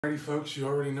Alrighty folks, you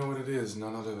already know what it is,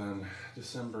 none other than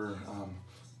December,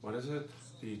 what is it?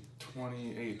 The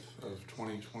 28th of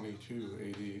 2022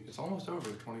 AD. It's almost over,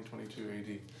 2022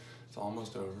 AD. It's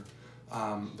almost over.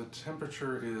 The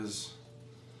temperature is,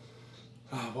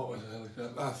 what was it like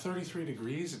that? 33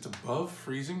 degrees. It's above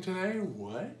freezing today.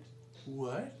 What?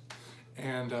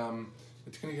 And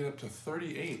it's gonna get up to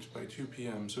 38 by 2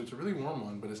 p.m. So it's a really warm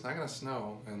one, but it's not gonna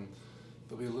snow, and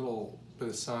there'll be a little bit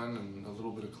of sun and a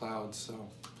little bit of clouds, so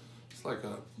it's like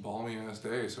a balmy ass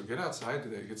day. So get outside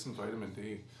today, get some vitamin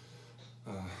D.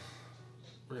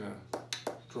 We're gonna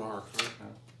draw our card now.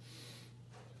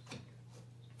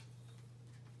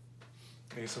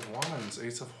 Ace of Wands,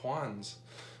 Ace of Wands.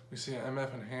 We see an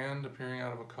MF in hand appearing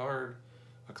out of a card,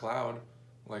 a cloud,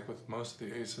 like with most of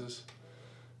the aces.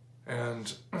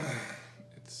 And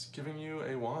it's giving you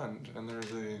a wand, and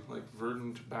there's a like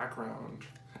verdant background.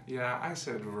 Yeah, I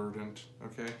said verdant,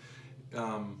 okay?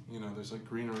 You know, there's like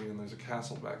greenery and there's a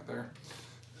castle back there.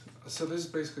 So this is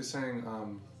basically saying,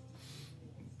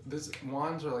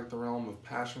 wands are like the realm of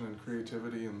passion and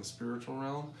creativity in the spiritual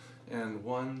realm, and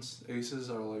wands, aces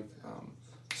are like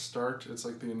it's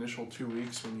like the initial 2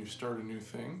 weeks when you start a new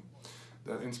thing,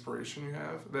 that inspiration you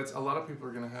have. That's a lot of people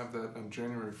are gonna have that on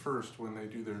January 1st when they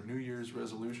do their New Year's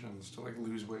resolutions to like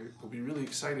lose weight. They'll be really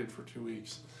excited for 2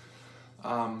 weeks.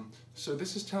 So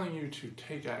this is telling you to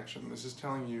take action. This is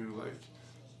telling you, like,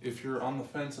 if you're on the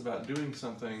fence about doing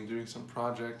something, doing some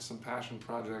project, some passion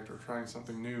project, or trying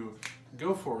something new,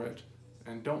 go for it,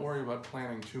 and don't worry about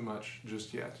planning too much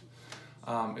just yet.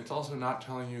 It's also not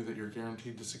telling you that you're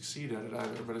guaranteed to succeed at it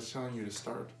either, but it's telling you to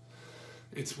start.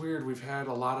 It's weird, we've had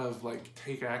a lot of like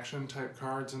take action type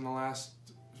cards in the last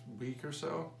week or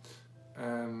so,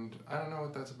 and I don't know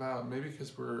what that's about. Maybe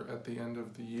because we're at the end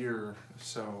of the year,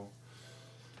 so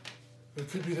it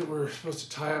could be that we're supposed to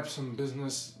tie up some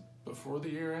business before the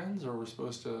year ends, or we're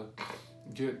supposed to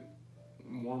get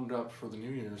warmed up for the new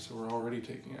year, so we're already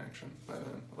taking action by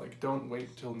then. Like, don't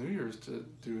wait till New Year's to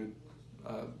do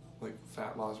like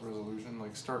fat loss resolution.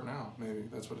 Like, start now, maybe.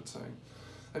 That's what it's saying.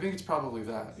 I think it's probably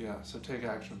that, yeah, so take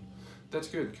action. That's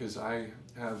good, because I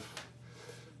have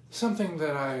something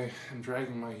that I am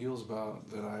dragging my heels about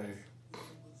that I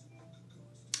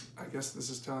guess this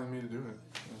is telling me to do it.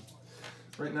 Yeah.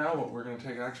 Right now, what we're going to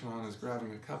take action on is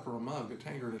grabbing a cup or a mug, a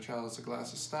tankard, a chalice, a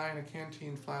glass, a stein, a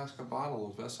canteen, flask, a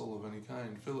bottle, a vessel of any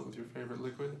kind. Fill it with your favorite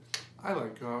liquid. I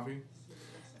like coffee.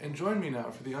 And join me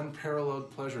now for the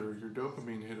unparalleled pleasure, your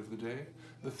dopamine hit of the day,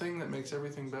 the thing that makes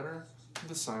everything better,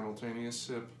 the simultaneous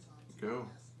sip. Go.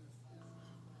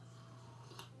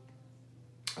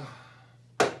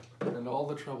 And all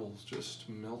the troubles just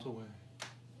melt away.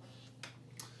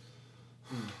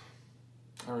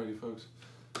 Alrighty, folks.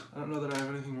 I don't know that I have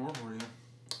anything more for you.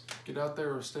 Get out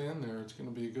there or stay in there. It's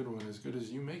going to be a good one, as good as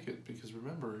you make it, because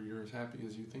remember, you're as happy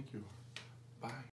as you think you are. Bye.